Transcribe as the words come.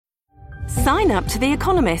Sign up to The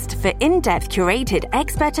Economist for in-depth curated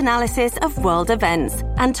expert analysis of world events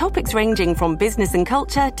and topics ranging from business and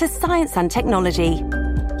culture to science and technology.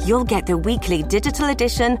 You'll get the weekly digital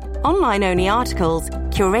edition, online-only articles,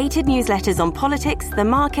 curated newsletters on politics, the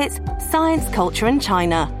markets, science, culture and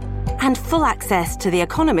China, and full access to The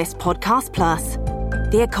Economist Podcast Plus.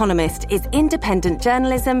 The Economist is independent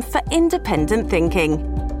journalism for independent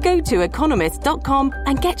thinking. Go to economist.com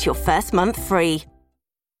and get your first month free.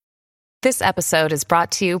 This episode is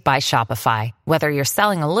brought to you by Shopify. Whether you're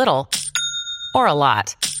selling a little or a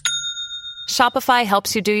lot, Shopify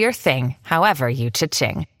helps you do your thing, however you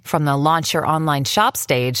cha-ching. From the launch your online shop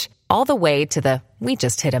stage, all the way to the we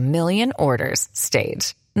just hit 1 million orders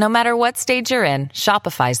stage. No matter what stage you're in,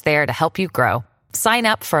 Shopify's there to help you grow. Sign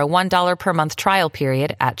up for a $1 per month trial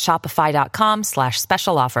period at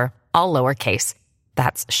shopify.com/special offer, all lowercase.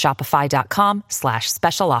 That's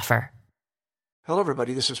shopify.com/special offer. Hello,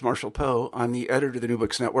 everybody. This is Marshall Poe. I'm the editor of the New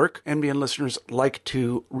Books Network. NBN listeners like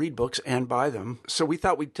to read books and buy them. So we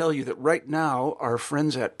thought we'd tell you that right now, our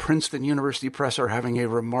friends at Princeton University Press are having a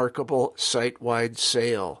remarkable site-wide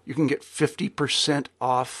sale. You can get 50%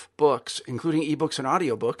 off books, including ebooks and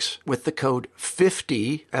audiobooks, with the code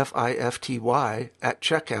 50, F-I-F-T-Y, at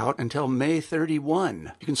checkout until May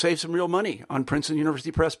 31. You can save some real money on Princeton University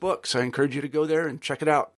Press books. I encourage you to go there and check it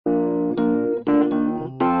out.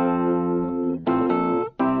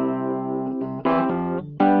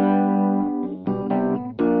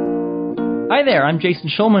 Hi there, I'm Jason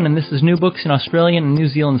Schulman, and this is New Books in Australian and New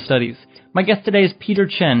Zealand Studies. My guest today is Peter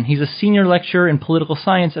Chen. He's a senior lecturer in political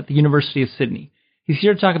science at the University of Sydney. He's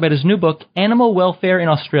here to talk about his new book, Animal Welfare in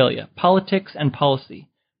Australia, Politics and Policy,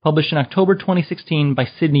 published in October 2016 by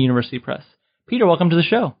Sydney University Press. Peter, welcome to the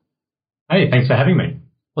show. Hey, thanks for having me.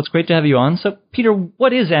 Well, it's great to have you on. So, Peter,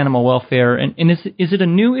 what is animal welfare, and is it a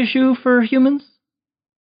new issue for humans?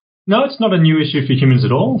 No, it's not a new issue for humans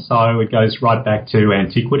at all. So it goes right back to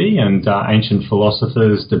antiquity, and ancient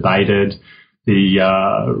philosophers debated the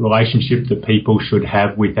relationship that people should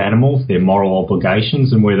have with animals, their moral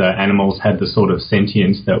obligations, and whether animals had the sort of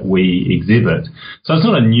sentience that we exhibit. So it's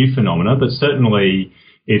not a new phenomenon, but certainly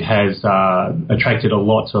it has attracted a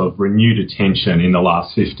lot of renewed attention in the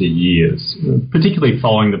last 50 years, particularly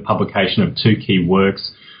following the publication of two key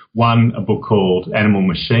works. One, a book called Animal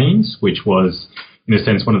Machines, which was in a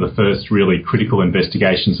sense, one of the first really critical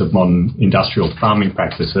investigations of modern industrial farming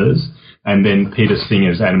practices, and then Peter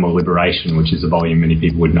Singer's Animal Liberation, which is a volume many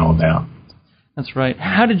people would know about. That's right.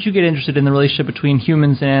 How did you get interested in the relationship between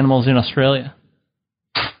humans and animals in Australia?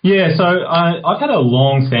 Yeah, so I've had a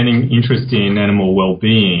long-standing interest in animal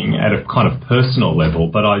well-being at a kind of personal level,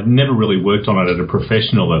 but I never really worked on it at a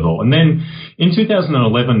professional level. And then in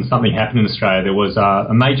 2011, something happened in Australia. There was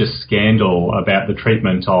a major scandal about the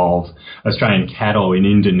treatment of Australian cattle in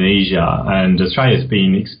Indonesia, and Australia's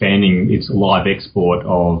been expanding its live export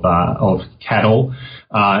of cattle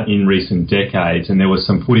in recent decades. And there was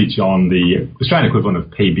some footage on the Australian equivalent of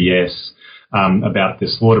PBS about the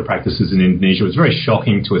slaughter practices in Indonesia. It was very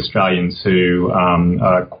shocking to Australians who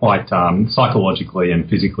are quite psychologically and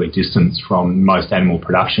physically distanced from most animal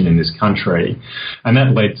production in this country. And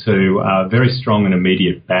that led to a very strong and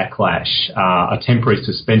immediate backlash, a temporary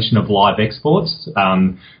suspension of live exports,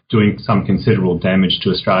 doing some considerable damage to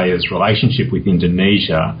Australia's relationship with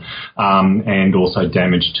Indonesia, and also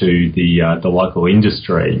damage to the local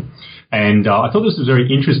industry. And I thought this was very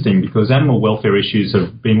interesting because animal welfare issues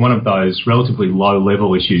have been one of those relatively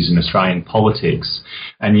low-level issues in Australian politics.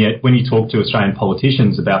 And yet when you talk to Australian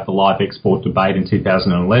politicians about the live export debate in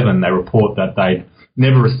 2011, they report that they'd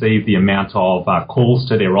never received the amount of calls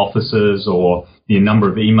to their offices or the number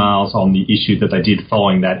of emails on the issue that they did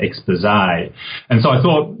following that expose. And so I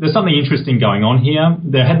thought there's something interesting going on here.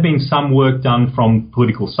 There had been some work done from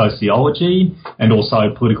political sociology and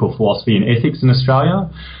also political philosophy and ethics in Australia.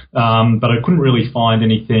 But I couldn't really find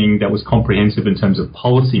anything that was comprehensive in terms of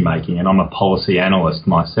policy making, and I'm a policy analyst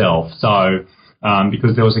myself. So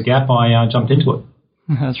because there was a gap, I jumped into it.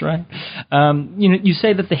 That's right. You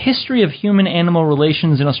say that the history of human-animal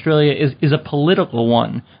relations in Australia is a political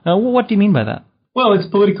one. What do you mean by that? Well, it's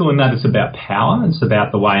political in that it's about power. It's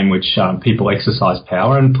about the way in which people exercise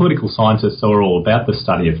power, and political scientists are all about the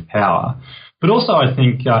study of power. But also I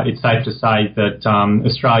think it's safe to say that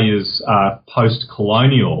Australia's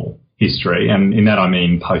post-colonial history, and in that I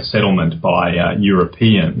mean post-settlement by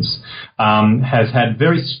Europeans, has had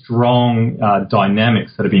very strong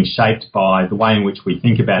dynamics that have been shaped by the way in which we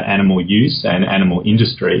think about animal use and animal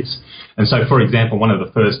industries. And so, for example, one of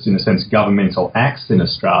the first, in a sense, governmental acts in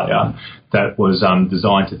Australia that was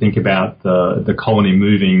designed to think about the colony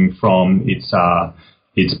moving from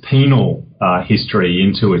its penal history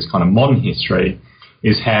into its kind of modern history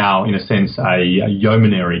is how, in a sense, a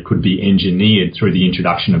yeomanry could be engineered through the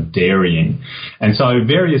introduction of dairying. And so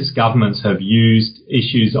various governments have used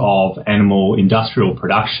issues of animal industrial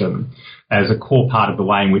production as a core part of the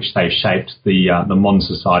way in which they've shaped the modern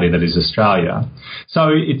society that is Australia. So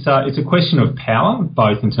it's a question of power,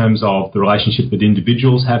 both in terms of the relationship that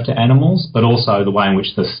individuals have to animals, but also the way in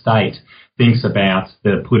which the state thinks about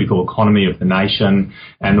the political economy of the nation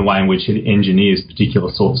and the way in which it engineers particular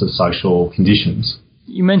sorts of social conditions.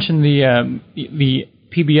 You mentioned the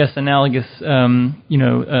PBS analogous,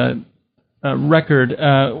 record.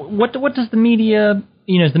 What does the media,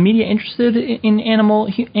 is the media interested in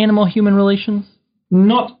animal-human relations?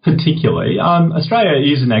 Not particularly. Australia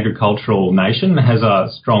is an agricultural nation and has a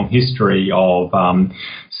strong history of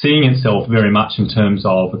seeing itself very much in terms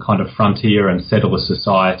of a kind of frontier and settler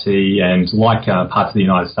society, and like parts of the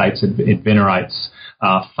United States, it venerates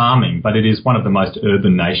farming, but it is one of the most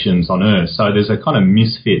urban nations on earth. So there's a kind of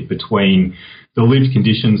misfit between the lived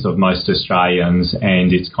conditions of most Australians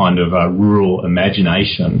and its kind of rural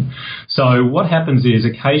imagination. So what happens is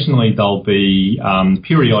occasionally there'll be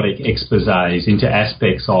periodic exposés into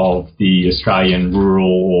aspects of the Australian rural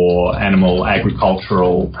or animal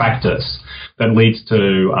agricultural practice that leads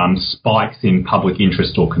to spikes in public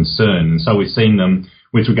interest or concern. So we've seen them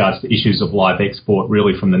with regards to issues of live export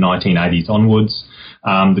really from the 1980s onwards.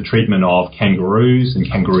 The treatment of kangaroos and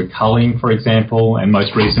kangaroo culling, for example, and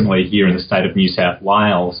most recently here in the state of New South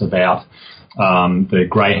Wales about the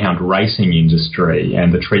greyhound racing industry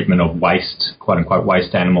and the treatment of waste, quote-unquote,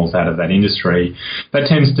 waste animals out of that industry. That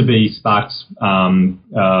tends to be sparked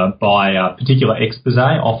by a particular expose,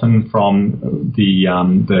 often from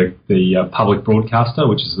the public broadcaster,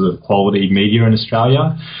 which is the quality media in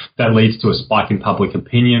Australia. That leads to a spike in public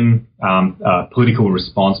opinion, political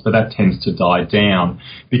response, but that tends to die down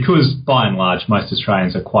because, by and large, most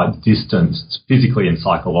Australians are quite distanced physically and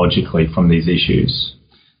psychologically from these issues.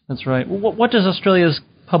 That's right. What does Australia's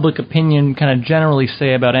public opinion kind of generally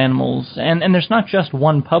say about animals? And there's not just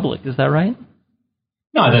one public, is that right?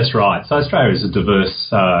 No, that's right. So Australia is a diverse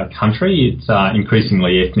country. It's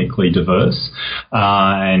increasingly ethnically diverse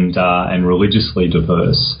and religiously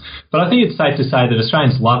diverse. But I think it's safe to say that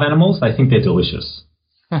Australians love animals. They think they're delicious.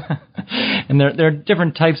 And there are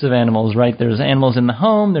different types of animals, right? There's animals in the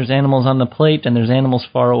home, there's animals on the plate, and there's animals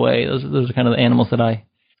far away. Those are kind of the animals that I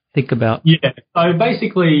think about. Yeah. So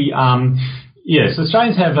basically, yes,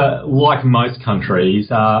 Australians have, like most countries,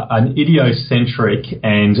 an idiocentric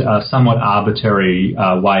and somewhat arbitrary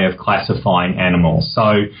way of classifying animals.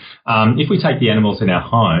 So if we take the animals in our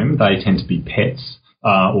home, they tend to be pets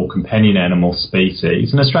or companion animal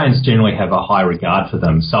species, and Australians generally have a high regard for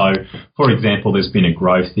them. So, for example, there's been a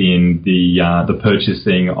growth in the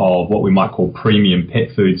purchasing of what we might call premium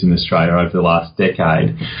pet foods in Australia over the last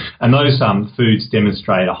decade, and those foods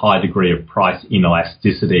demonstrate a high degree of price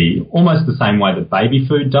inelasticity, almost the same way that baby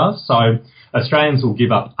food does. So Australians will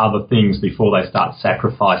give up other things before they start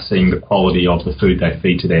sacrificing the quality of the food they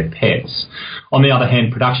feed to their pets. On the other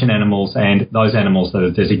hand, production animals and those animals that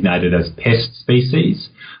are designated as pest species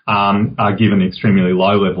are given extremely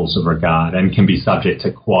low levels of regard and can be subject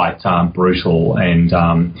to quite brutal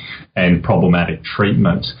and problematic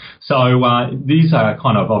treatment. So these are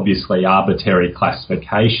kind of obviously arbitrary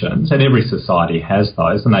classifications, and every society has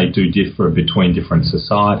those, and they do differ between different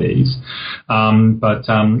societies. But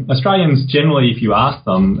Australians generally, if you ask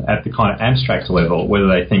them at the kind of abstract level whether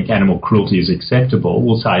they think animal cruelty is acceptable,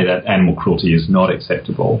 will say that animal cruelty is not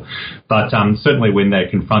acceptable. But certainly when they're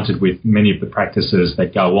confronted with many of the practices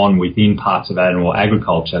that go on within parts of animal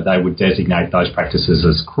agriculture, they would designate those practices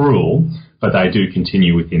as cruel, but they do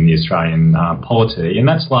continue within the Australian polity. And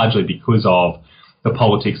that's largely because of the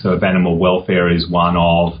politics of animal welfare is one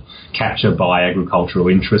of capture by agricultural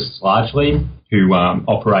interests largely, who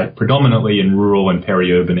operate predominantly in rural and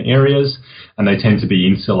peri-urban areas, and they tend to be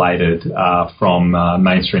insulated from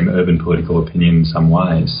mainstream urban political opinion in some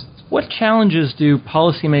ways. What challenges do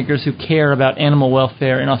policymakers who care about animal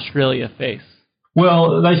welfare in Australia face?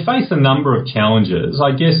 Well, they face a number of challenges.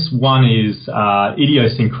 I guess one is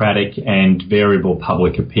idiosyncratic and variable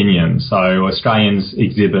public opinion. So Australians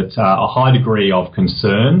exhibit a high degree of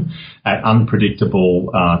concern at unpredictable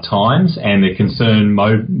times, and their concern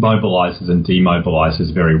mobilises and demobilises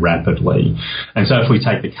very rapidly. And so if we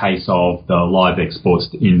take the case of the live exports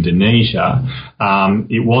to Indonesia,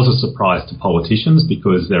 it was a surprise to politicians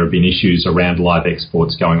because there have been issues around live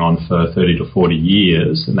exports going on for 30 to 40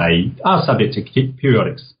 years, and they are subject to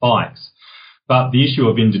periodic spikes. But the issue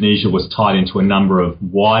of Indonesia was tied into a number of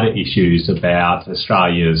wider issues about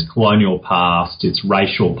Australia's colonial past, its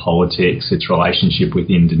racial politics, its relationship with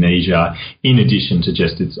Indonesia, in addition to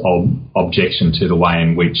just its objection to the way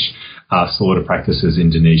in which slaughter practices in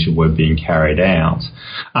Indonesia were being carried out.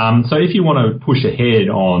 So if you want to push ahead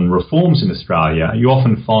on reforms in Australia, you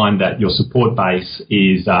often find that your support base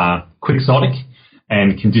is quixotic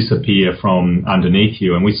and can disappear from underneath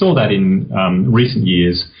you. And we saw that in recent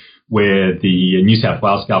years, where the New South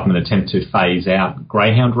Wales government attempted to phase out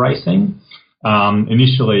greyhound racing.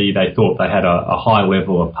 Initially, they thought they had a high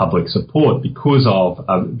level of public support because of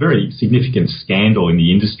a very significant scandal in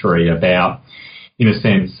the industry about, in a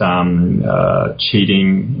sense,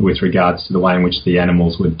 cheating with regards to the way in which the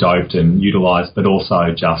animals were doped and utilised, but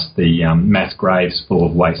also just the mass graves full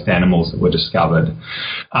of waste animals that were discovered.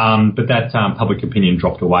 But that public opinion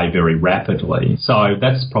dropped away very rapidly. So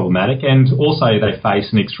that's problematic. And also they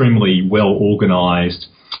face an extremely well-organised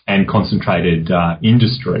and concentrated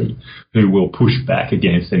industry who will push back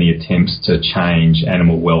against any attempts to change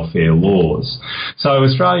animal welfare laws. So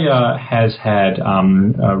Australia has had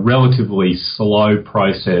a relatively slow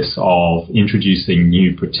process of introducing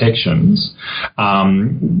new protections.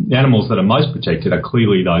 The animals that are most protected are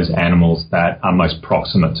clearly those animals that are most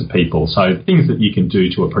proximate to people. So things that you can do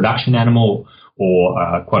to a production animal or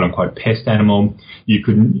a quote-unquote pest animal,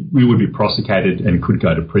 we would be prosecuted and could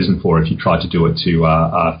go to prison for if you tried to do it to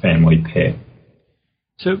a family pet.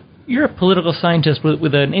 So you're a political scientist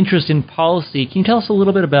with an interest in policy. Can you tell us a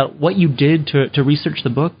little bit about what you did to research the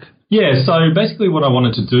book? Yeah, so basically what I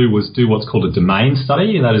wanted to do was do what's called a domain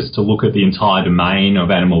study, and that is to look at the entire domain of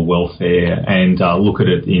animal welfare and look at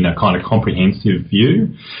it in a kind of comprehensive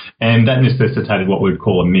view. And that necessitated what we would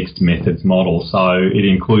call a mixed methods model. So it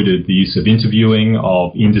included the use of interviewing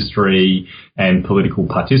of industry and political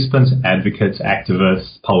participants, advocates,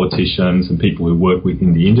 activists, politicians, and people who work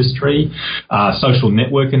within the industry. Social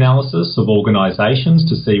network analysis of organisations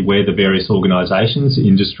to see where the various organisations,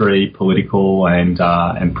 industry, political, and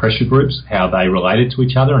pressure groups, how they related to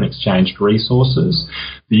each other and exchanged resources.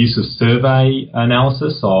 The use of survey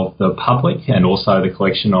analysis of the public and also the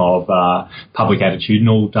collection of public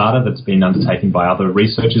attitudinal data that's been undertaken by other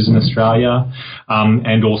researchers in Australia,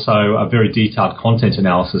 and also a very detailed content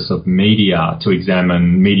analysis of media to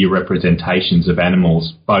examine media representations of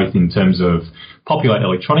animals, both in terms of popular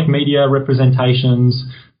electronic media representations,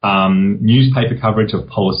 newspaper coverage of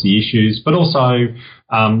policy issues, but also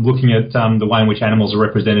looking at the way in which animals are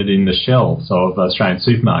represented in the shelves of Australian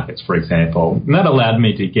supermarkets, for example. And that allowed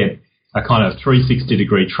me to get a kind of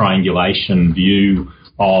 360-degree triangulation view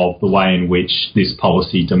of the way in which this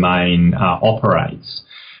policy domain operates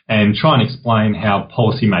and try and explain how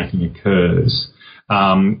policy making occurs,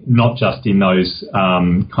 not just in those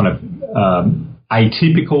kind of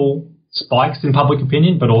atypical spikes in public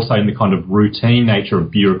opinion, but also in the kind of routine nature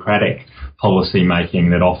of bureaucratic policy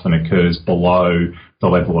making that often occurs below the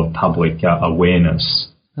level of public awareness.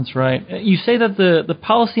 That's right. You say that the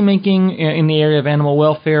policy making in the area of animal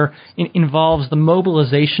welfare involves the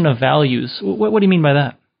mobilization of values. What do you mean by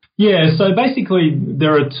that? Yeah, so basically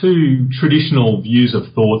there are two traditional views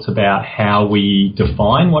of thoughts about how we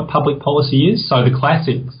define what public policy is. So the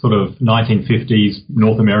classic sort of 1950s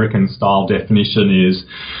North American style definition is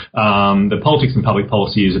that politics and public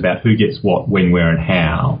policy is about who gets what, when, where and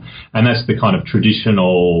how. And that's the kind of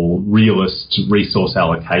traditional realist resource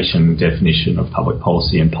allocation definition of public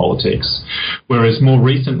policy and politics. Whereas more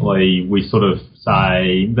recently we sort of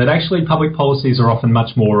say that actually public policies are often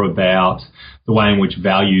much more about the way in which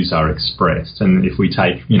values are expressed. And if we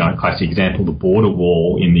take, a classic example, the border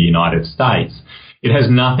wall in the United States, it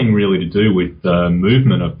has nothing really to do with the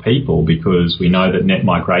movement of people because we know that net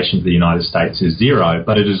migration to the United States is zero,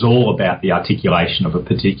 but it is all about the articulation of a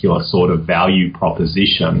particular sort of value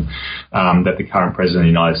proposition that the current President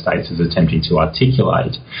of the United States is attempting to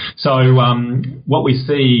articulate. So what we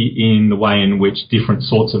see in the way in which different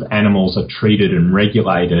sorts of animals are treated and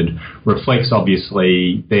regulated reflects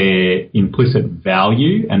obviously their implicit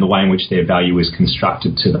value and the way in which their value is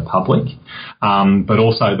constructed to the public, but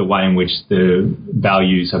also the way in which the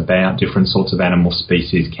values about different sorts of animal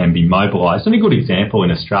species can be mobilised. And a good example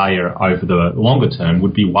in Australia over the longer term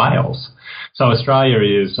would be whales. So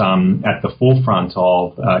Australia is at the forefront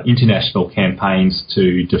of international campaigns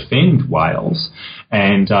to defend whales.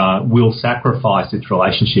 and will sacrifice its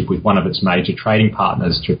relationship with one of its major trading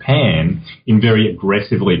partners, Japan, in very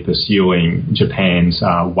aggressively pursuing Japan's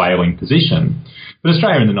whaling position. But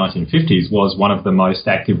Australia in the 1950s was one of the most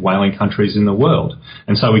active whaling countries in the world.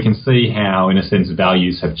 And so we can see how, in a sense,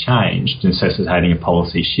 values have changed, necessitating a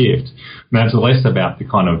policy shift. Now, it's less about the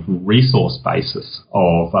kind of resource basis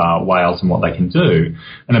of whales and what they can do,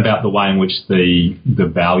 and about the way in which the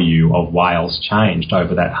value of whales changed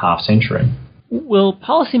over that half century. Will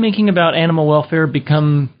policymaking about animal welfare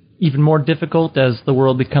become even more difficult as the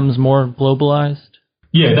world becomes more globalized?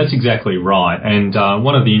 Yeah, that's exactly right. And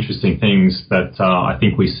one of the interesting things that I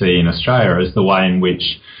think we see in Australia is the way in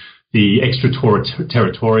which the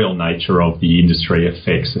extraterritorial nature of the industry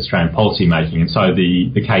affects Australian policymaking. And so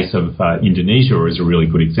the case of Indonesia is a really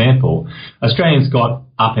good example. Australians got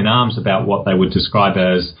up in arms about what they would describe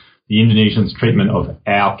as the Indonesians' treatment of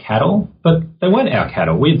our cattle, but they weren't our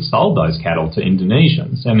cattle. We had sold those cattle to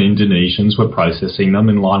Indonesians, and Indonesians were processing them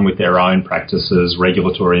in line with their own practices,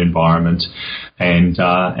 regulatory environment, and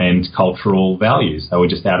cultural values. They were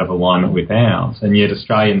just out of alignment with ours, and yet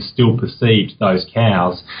Australians still perceived those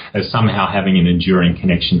cows as somehow having an enduring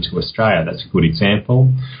connection to Australia. That's a good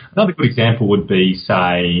example. Another good example would be,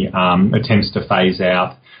 say, attempts to phase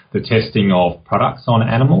out the testing of products on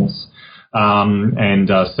animals.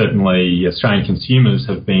 Certainly Australian consumers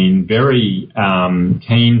have been very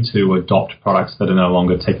keen to adopt products that are no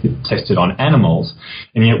longer tested on animals,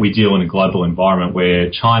 and yet we deal in a global environment where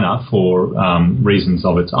China, for reasons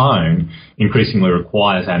of its own, increasingly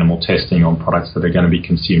requires animal testing on products that are going to be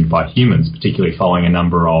consumed by humans, particularly following a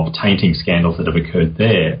number of tainting scandals that have occurred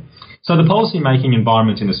there. So the policy-making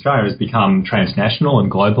environment in Australia has become transnational and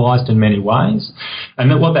globalised in many ways, and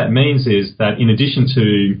that what that means is that in addition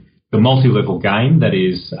to the multi-level game that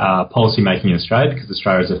is policy-making in Australia, because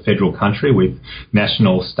Australia is a federal country with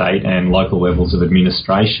national, state and local levels of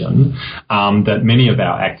administration, that many of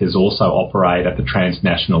our actors also operate at the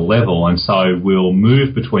transnational level, and so will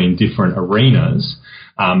move between different arenas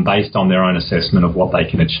based on their own assessment of what they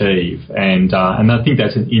can achieve. And I think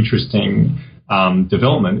that's an interesting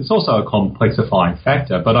development. It's also a complexifying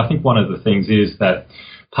factor, but I think one of the things is that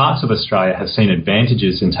parts of Australia have seen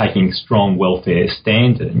advantages in taking strong welfare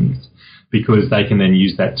standings because they can then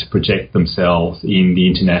use that to project themselves in the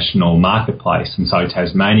international marketplace. And so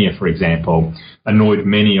Tasmania, for example, annoyed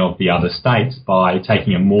many of the other states by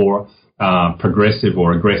taking a more progressive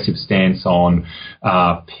or aggressive stance on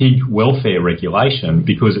pig welfare regulation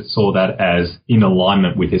because it saw that as in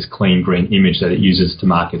alignment with its clean green image that it uses to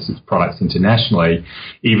market its products internationally,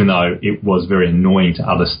 even though it was very annoying to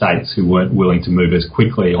other states who weren't willing to move as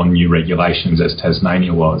quickly on new regulations as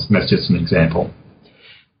Tasmania was. And that's just an example.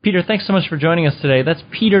 Peter, thanks so much for joining us today. That's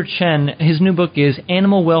Peter Chen. His new book is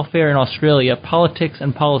Animal Welfare in Australia, Politics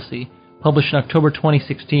and Policy, published in October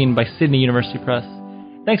 2016 by Sydney University Press.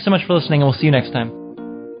 Thanks so much for listening, and we'll see you next time.